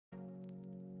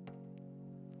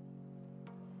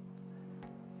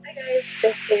Hi guys,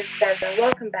 this is Sandra.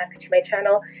 Welcome back to my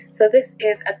channel. So this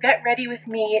is a get ready with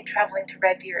me traveling to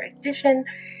Red Deer edition,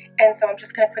 and so I'm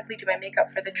just going to quickly do my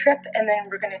makeup for the trip, and then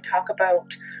we're going to talk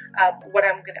about what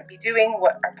I'm going to be doing,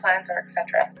 what our plans are,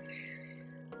 etc.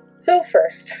 So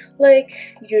first, like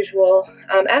usual,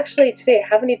 actually today I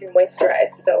haven't even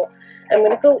moisturized, so I'm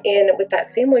going to go in with that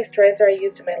same moisturizer I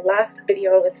used in my last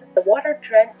video. This is the Water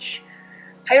Drench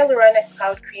Hyaluronic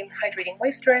Cloud Cream Hydrating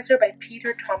Moisturizer by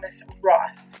Peter Thomas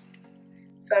Roth.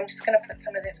 So I'm just going to put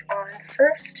some of this on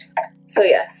first. So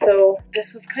yeah, so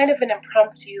this was kind of an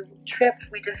impromptu trip.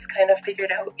 We just kind of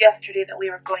figured out yesterday that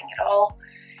we were going at all.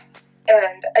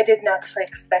 And I didn't actually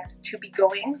expect to be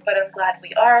going, but I'm glad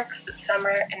we are because it's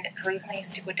summer and it's always nice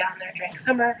to go down there during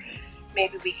summer.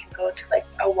 Maybe we can go to like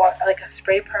a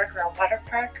spray park or a water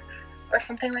park or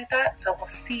something like that. So we'll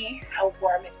see how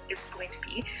warm it is going to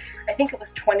be. I think it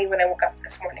was 20 when I woke up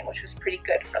this morning, which was pretty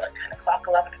good for like 10 o'clock,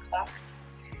 11 o'clock.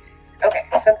 Okay,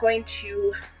 so I'm going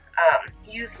to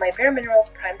use my Bare Minerals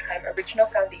Prime Time Original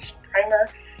Foundation Primer.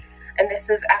 And this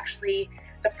is actually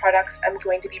the products I'm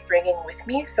going to be bringing with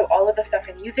me. So all of the stuff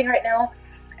I'm using right now,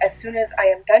 as soon as I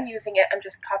am done using it, I'm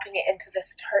just popping it into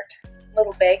this Tarte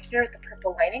little bag here with the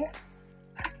purple lining.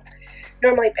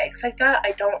 Normally bags like that,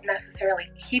 I don't necessarily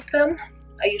keep them.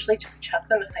 I usually just chuck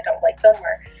them if I don't like them,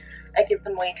 or I give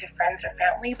them away to friends or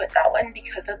family, but that one,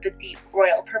 because of the deep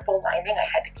royal purple lining, I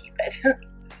had to keep it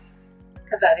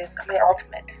because that is my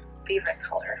ultimate favorite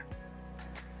color.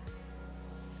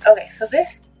 Okay, so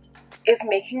this is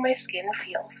making my skin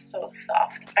feel so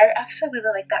soft. I actually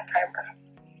really like that primer.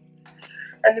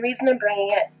 And the reason I'm bringing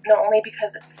it, not only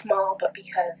because it's small, but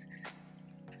because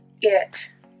it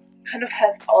kind of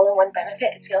has all-in-one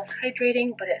benefit. It feels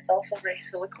hydrating, but it's also very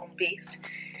silicone based,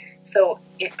 so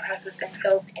it presses and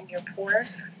fills in your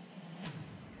pores.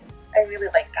 I really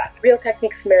like that. Real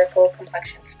Techniques Miracle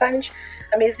Complexion Sponge.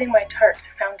 I'm using my Tarte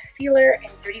Foundcealer in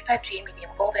 35G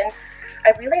Medium Golden.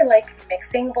 I really like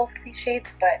mixing both of these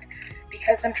shades, but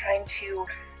because I'm trying to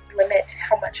limit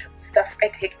how much stuff I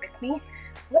take with me,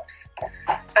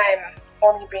 I'm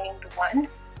only bringing the one.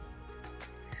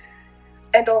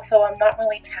 And also, I'm not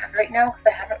really tanned right now because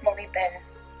I haven't really been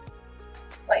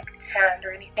like tanned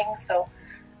or anything, so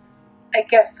I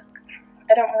guess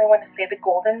I don't really want to say the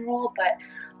golden rule, but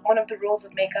one of the rules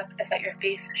of makeup is that your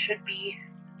face should be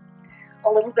a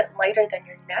little bit lighter than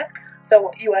your neck.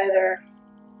 So you either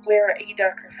wear a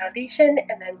darker foundation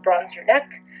and then bronze your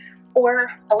neck,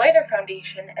 or a lighter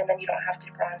foundation and then you don't have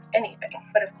to bronze anything.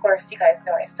 But of course, you guys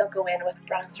know I still go in with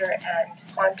bronzer and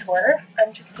contour.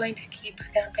 I'm just going to keep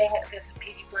stamping this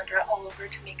beauty blender all over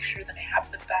to make sure that I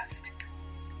have the best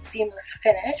seamless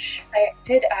finish. I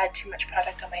did add too much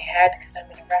product on my head because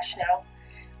I'm in a rush now,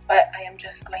 but I am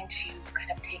just going to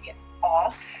kind of take it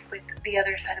off with the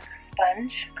other side of the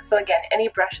sponge. So again, any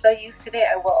brush that I use today,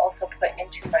 I will also put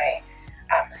into my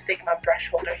Sigma brush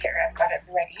holder here. I've got it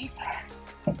ready.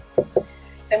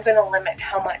 I'm going to limit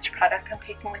how much product I'm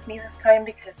taking with me this time,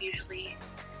 because usually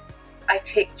I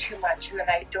take too much and then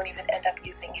I don't even end up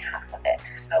using half of it.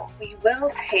 So we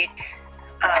will take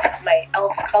my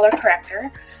e.l.f. color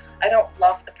corrector. I don't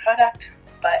love the product,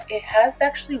 but it has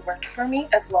actually worked for me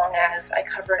as long as I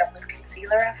cover it up with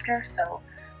concealer after. So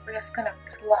we're just going to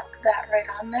plop that right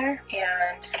on there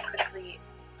and quickly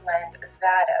blend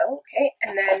that out. Okay,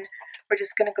 and then we're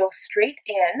just going to go straight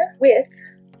in with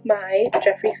my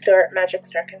Jeffree Magic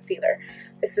Star Concealer.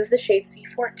 This is the shade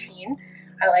C14.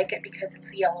 I like it because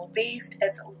it's yellow based.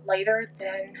 It's lighter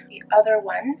than the other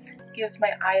ones. Gives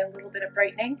my eye a little bit of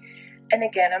brightening. And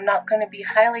again, I'm not going to be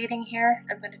highlighting here.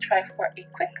 I'm going to try for a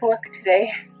quick look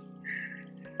today.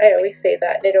 I always say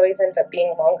that, and it always ends up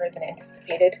being longer than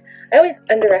anticipated. I always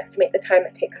underestimate the time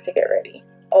it takes to get ready.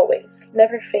 Always.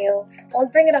 Never fails. So I'll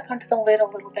bring it up onto the lid a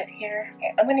little bit here.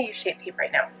 Okay, I'm going to use Shape Tape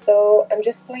right now. So I'm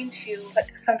just going to put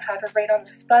some powder right on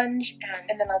the sponge,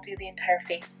 and then I'll do the entire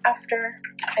face after.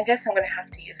 I guess I'm going to have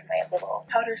to use my little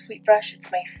powder sweep brush. It's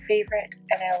my favorite,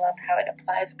 and I love how it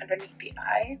applies underneath the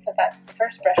eye. So that's the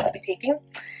first brush I'll be taking.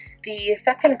 The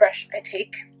second brush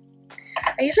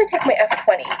I usually take my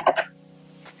F20,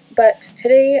 but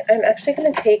today I'm actually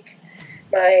going to take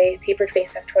my Tapered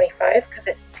Face F25 because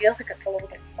it feels like it's a little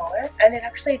bit smaller, and it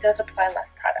actually does apply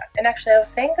less product. And actually, I was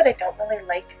saying that I don't really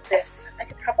like this. I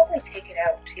could probably take it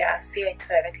out. Yeah, see, I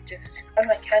could just, oh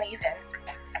no, I can't even. Look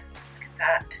at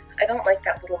that. I don't like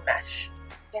that little mesh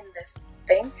in this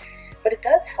thing, but it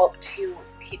does help to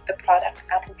keep the product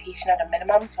application at a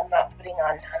minimum, so I'm not putting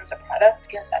on tons of product.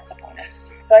 I guess that's a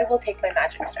bonus. So I will take my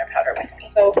Magic Star powder with me.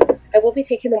 So I will be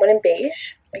taking the one in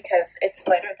beige because it's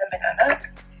lighter than banana.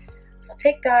 So I'll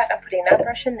take that, I'm putting that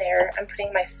brush in there, I'm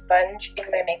putting my sponge in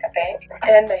my makeup bag,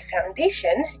 and my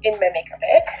foundation in my makeup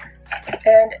bag.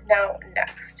 And now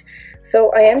next.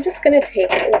 So I am just going to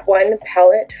take one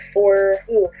palette for,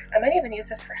 I might even use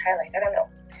this for highlight, I don't know.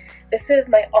 This is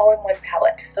my all-in-one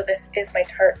palette. So this is my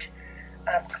Tarte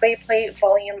Clay Play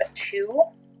Volume 2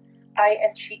 Eye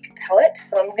and Cheek palette.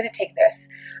 So I'm going to take this.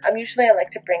 Usually I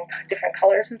like to bring different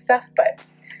colors and stuff, but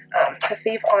to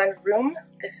save on room,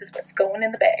 this is what's going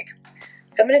in the bag.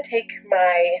 So I'm going to take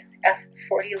my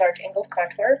F40 Large Angled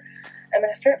Contour. I'm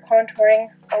going to start contouring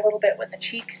a little bit with the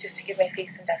cheek just to give my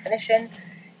face some definition.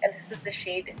 And this is the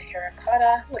shade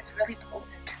Terracotta. Oh, it's really potent.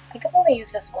 I think I've only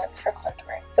used this once for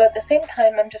contouring. So at the same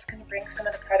time, I'm just going to bring some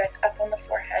of the product up on the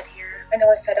forehead here. I know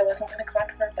I said I wasn't going to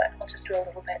contour, but I'll just do a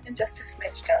little bit and just a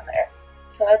smidge down there.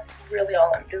 So that's really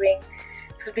all I'm doing.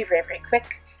 It's going to be very, very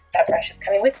quick. That brush is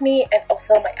coming with me, and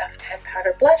also my F10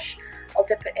 powder blush. I'll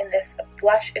dip it in this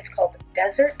blush. It's called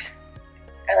Desert.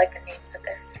 I like the names of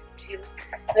this too.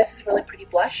 This is really pretty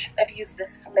blush. I've used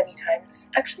this many times.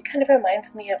 Actually kind of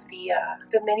reminds me of the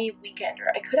Mini Weekender.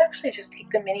 I could actually just take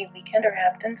the Mini Weekender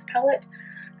Hamptons palette.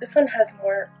 This one has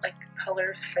more like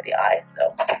colors for the eyes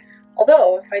though.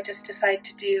 Although if I just decide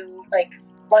to do like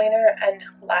liner and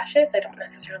lashes, I don't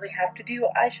necessarily have to do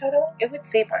eyeshadow. It would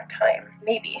save on time.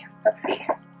 Maybe. Let's see.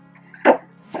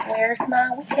 Where's my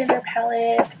Weekender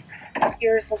palette?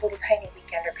 Here's a little tiny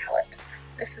Weekender palette.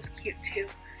 This is cute too.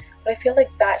 But I feel like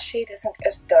that shade isn't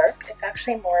as dark. It's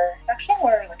actually more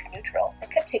like a neutral. I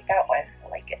could take that one. I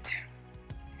like it.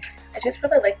 I just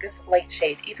really like this light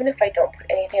shade. Even if I don't put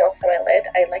anything else on my lid,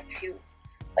 I like to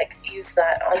like use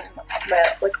that on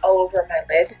my, like all over my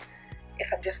lid.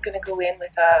 If I'm just gonna go in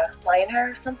with a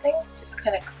liner or something, just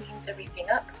kind of cleans everything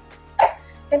up.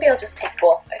 Maybe I'll just take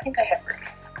both. I think I have room.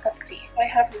 Let's see. Do I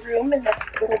have room in this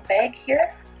little bag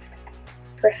here?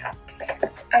 Perhaps.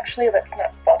 Actually, let's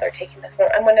not bother taking this one.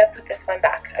 I'm going to put this one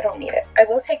back. I don't need it. I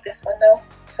will take this one though.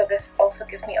 So this also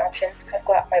gives me options. I've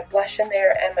got my blush in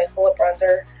there and my Hoola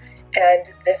bronzer and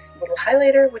this little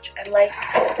highlighter, which I like.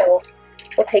 So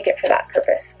we'll take it for that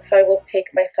purpose. So I will take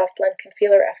my Soft Blend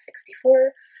Concealer F64,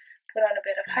 put on a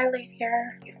bit of highlight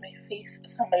here, give my face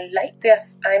some light. So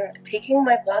yes, I'm taking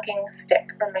my vlogging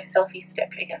stick, or my selfie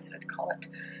stick, I guess I'd call it.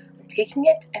 Taking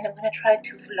it, and I'm going to try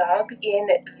to vlog in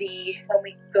when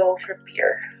we go for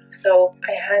beer. So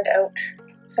I hand out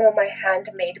some of my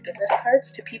handmade business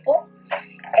cards to people,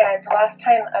 and the last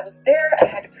time I was there I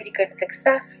had a pretty good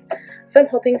success, so I'm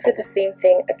hoping for the same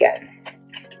thing again.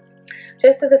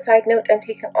 Just as a side note, I'm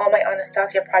taking all my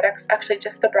Anastasia products, actually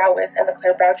just the Brow Whiz and the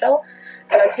Clear Brow Gel,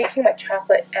 and I'm taking my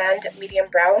chocolate and medium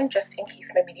brown just in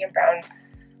case my medium brown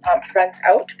runs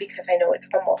out, because I know it's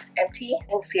almost empty.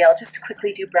 We'll see. I'll just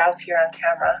quickly do brows here on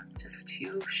camera just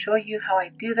to show you how I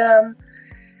do them.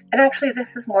 And actually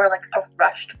this is more like a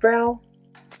rushed brow.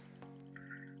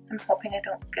 I'm hoping I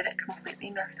don't get it completely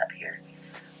messed up here.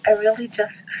 I really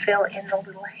just fill in the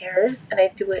little hairs, and I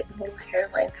do it in little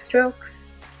hairline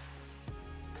strokes.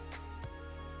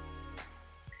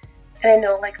 And I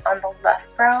know like on the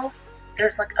left brow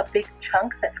there's like a big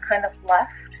chunk that's kind of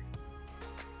left.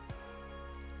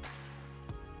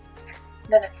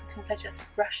 Then sometimes I just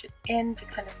brush it in to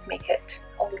kind of make it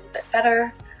a little bit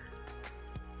better.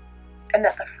 And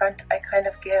at the front I kind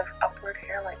of give upward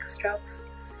hair-like strokes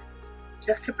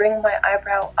just to bring my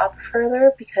eyebrow up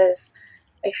further, because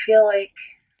I feel like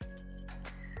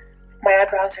my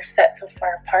eyebrows are set so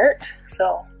far apart,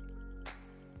 so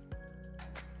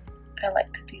I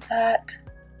like to do that.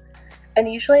 And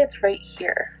usually it's right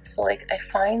here, so like I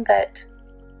find that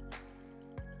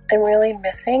I'm really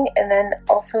missing. And then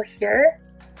also here,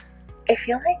 I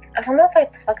feel like, I don't know if I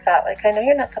pluck that. Like, I know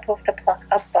you're not supposed to pluck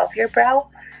above your brow.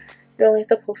 You're only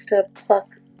supposed to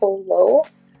pluck below.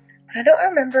 But I don't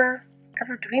remember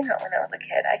ever doing that when I was a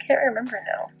kid. I can't remember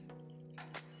now.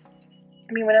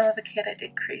 I mean, when I was a kid, I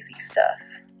did crazy stuff.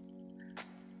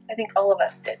 I think all of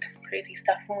us did crazy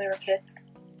stuff when we were kids.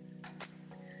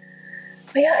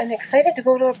 But yeah, I'm excited to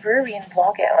go to a brewery and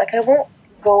vlog it. Like, I won't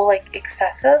go like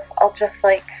excessive. I'll just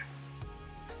like,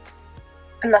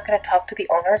 I'm not going to talk to the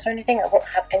owners or anything. I won't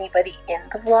have anybody in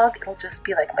the vlog. It'll just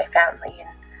be like my family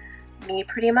and me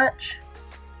pretty much.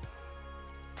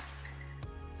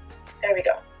 There we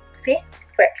go. See?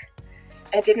 Quick.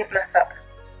 I didn't mess up,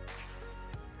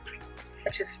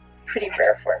 which is pretty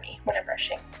rare for me when I'm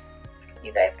rushing.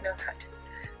 You guys know that.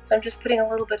 So I'm just putting a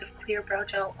little bit of clear brow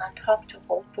gel on top to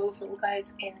hold those little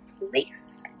guys in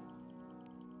place.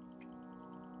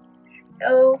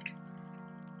 Go.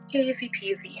 Easy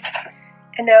peasy.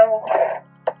 And now,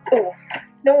 oh,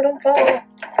 no, don't fall.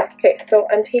 Okay, so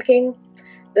I'm taking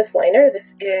this liner.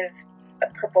 This is a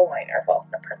purple liner. Well,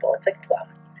 not purple, it's like plum.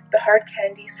 The Hard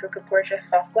Candy Stroke of Gorgeous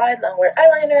Soft Glide Longwear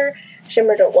Eyeliner,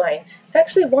 Shimmer Don't Wine. It's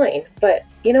actually wine, but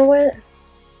you know what?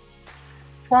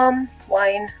 Plum,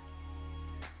 wine,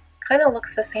 kind of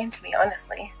looks the same to me,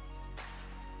 honestly.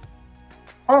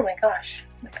 Oh my gosh,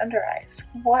 my under eyes.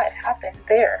 What happened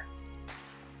there?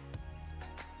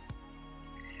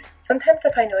 Sometimes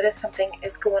if I notice something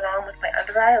is going on with my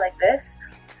under eye like this,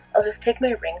 I'll just take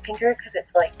my ring finger, because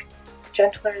it's like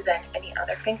gentler than any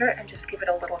other finger, and just give it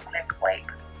a little quick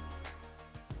wipe.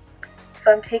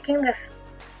 So I'm taking this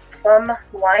plum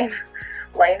wine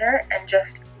liner and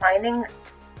just lining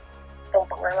the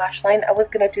lower lash line. I was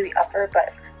going to do the upper,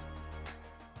 but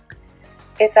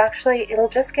it's actually, it'll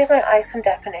just give my eye some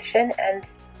definition and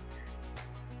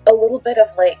a little bit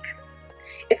of like,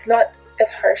 it's not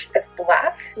as harsh as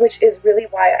black, which is really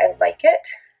why I like it.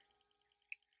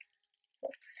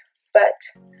 Oops. But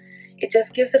it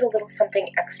just gives it a little something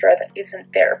extra that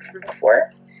isn't there from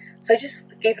before. So I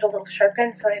just gave it a little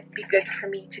sharpen so it'd be good for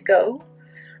me to go.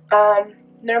 I'm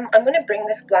going to bring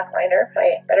this black liner,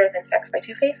 my Better Than Sex by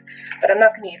Too Faced, but I'm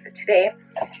not going to use it today.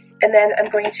 And then I'm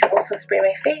going to also spray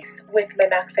my face with my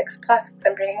MAC Fix Plus, because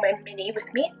I'm bringing my mini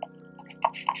with me.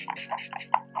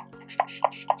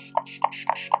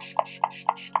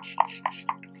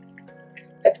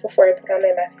 That's before I put on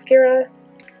my mascara.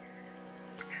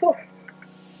 Whew.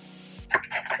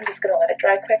 I'm just going to let it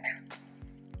dry quick.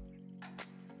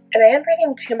 And I am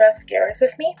bringing 2 mascaras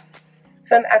with me.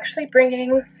 So I'm actually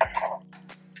bringing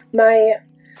my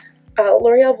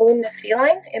L'Oreal Voluminous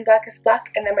Feline in Blackest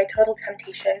Black, and then my Total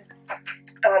Temptation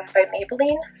by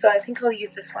Maybelline. So I think I'll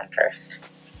use this one first.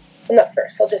 Well, not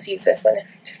first, I'll just use this one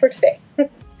for today.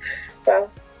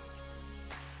 Wow.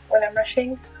 When I'm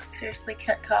rushing, seriously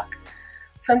can't talk.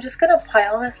 So I'm just going to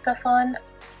pile this stuff on.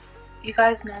 You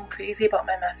guys know I'm crazy about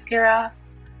my mascara.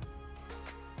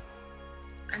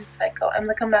 I'm psycho. I'm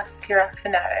like a mascara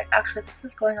fanatic. Actually, this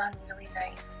is going on really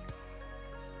nice.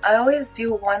 I always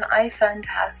do one eye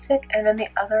fantastic and then the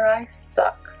other eye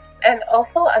sucks. And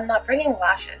also, I'm not bringing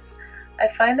lashes. I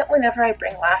find that whenever I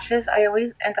bring lashes, I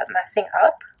always end up messing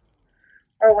up.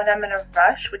 Or when I'm in a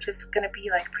rush, which is going to be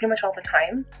like pretty much all the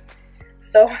time.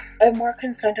 So I'm more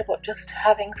concerned about just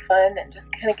having fun and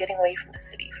just kind of getting away from the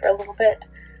city for a little bit,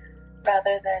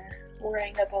 rather than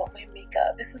worrying about my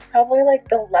makeup. This is probably like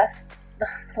the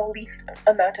least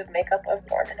amount of makeup I've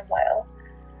worn in a while,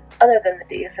 other than the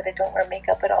days that I don't wear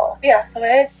makeup at all. But yeah, so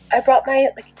I brought my,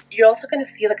 like, you're also going to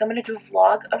see, like, I'm going to do a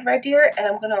vlog of Red Deer, and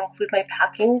I'm going to include my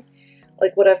packing,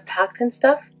 like what I've packed and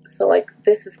stuff. So like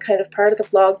this is kind of part of the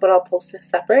vlog, but I'll post this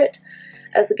separate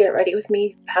as I get ready with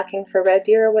me packing for Red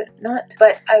Deer or whatnot.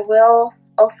 But I will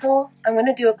also, I'm going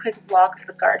to do a quick vlog of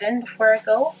the garden before I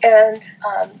go, and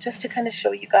just to kind of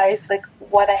show you guys like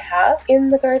what I have in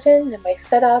the garden and my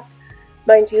setup.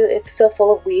 Mind you, it's still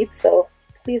full of weeds, so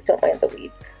please don't mind the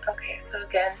weeds. Okay, so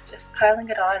again, just piling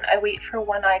it on. I wait for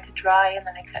one eye to dry, and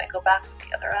then I kind of go back with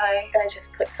the other eye, and I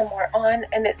just put some more on,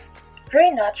 and it's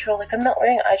very natural. Like, I'm not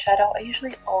wearing eyeshadow. I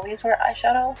usually always wear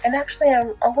eyeshadow, and actually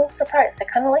I'm a little surprised. I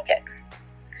kind of like it.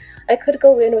 I could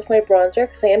go in with my bronzer,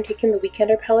 because I am taking the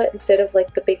Weekender palette instead of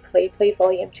like the Big Play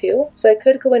Volume 2. So I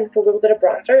could go in with a little bit of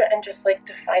bronzer and just like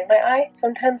define my eye.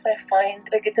 Sometimes I find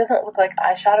like it doesn't look like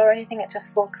eyeshadow or anything. It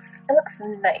looks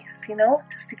nice, you know,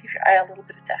 just to give your eye a little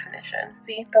bit of definition.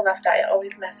 See, the left eye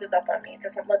always messes up on me. It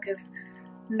doesn't look as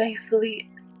nicely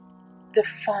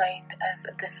defined as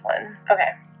this one. Okay,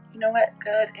 you know what?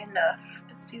 Good enough.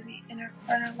 Let's do the inner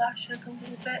corner lashes a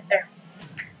little bit. There.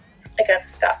 I gotta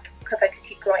stop because I could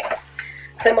keep going.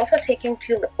 So I'm also taking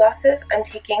 2 lip glosses. I'm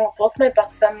taking both my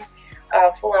Buxom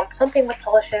Full On Plumping lip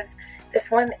polishes.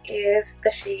 This one is the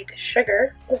shade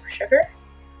Sugar. Oh, Sugar?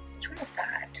 Which one is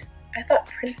that? I thought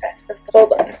Princess was the...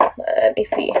 Hold on. Let me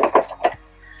see.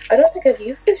 I don't think I've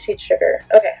used this shade Sugar.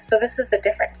 Okay, so this is the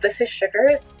difference. This is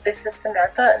Sugar, this is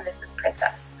Samantha, and this is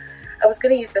Princess. I was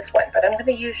going to use this one, but I'm going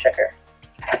to use Sugar.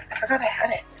 I forgot I had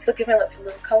it. This will give my lips a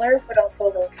little color, but also a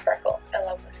little sparkle. I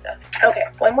love this stuff. Okay,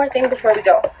 one more thing before we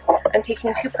go. I'm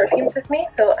taking 2 perfumes with me,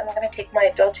 so I'm going to take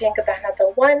my Dolce & Gabbana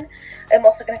The One. I'm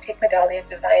also going to take my Dahlia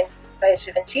Divine by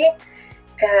Givenchy,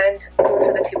 and those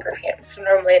are the 2 perfumes. So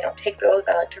normally I don't take those.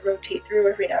 I like to rotate through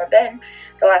every now and then.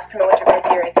 The last time I went to Red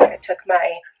Deer, I think I took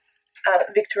my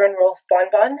Victor & Rolf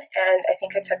Bonbon, and I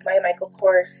think I took my Michael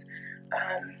Kors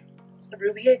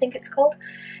Ruby, I think it's called.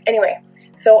 Anyway,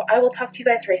 so I will talk to you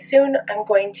guys very soon. I'm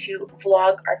going to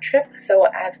vlog our trip. So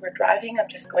as we're driving, I'm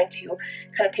just going to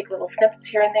kind of take little snippets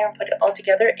here and there and put it all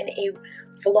together in a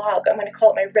vlog. I'm going to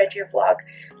call it my Red Deer vlog.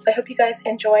 So I hope you guys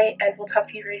enjoy, and we'll talk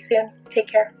to you very soon. Take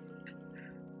care.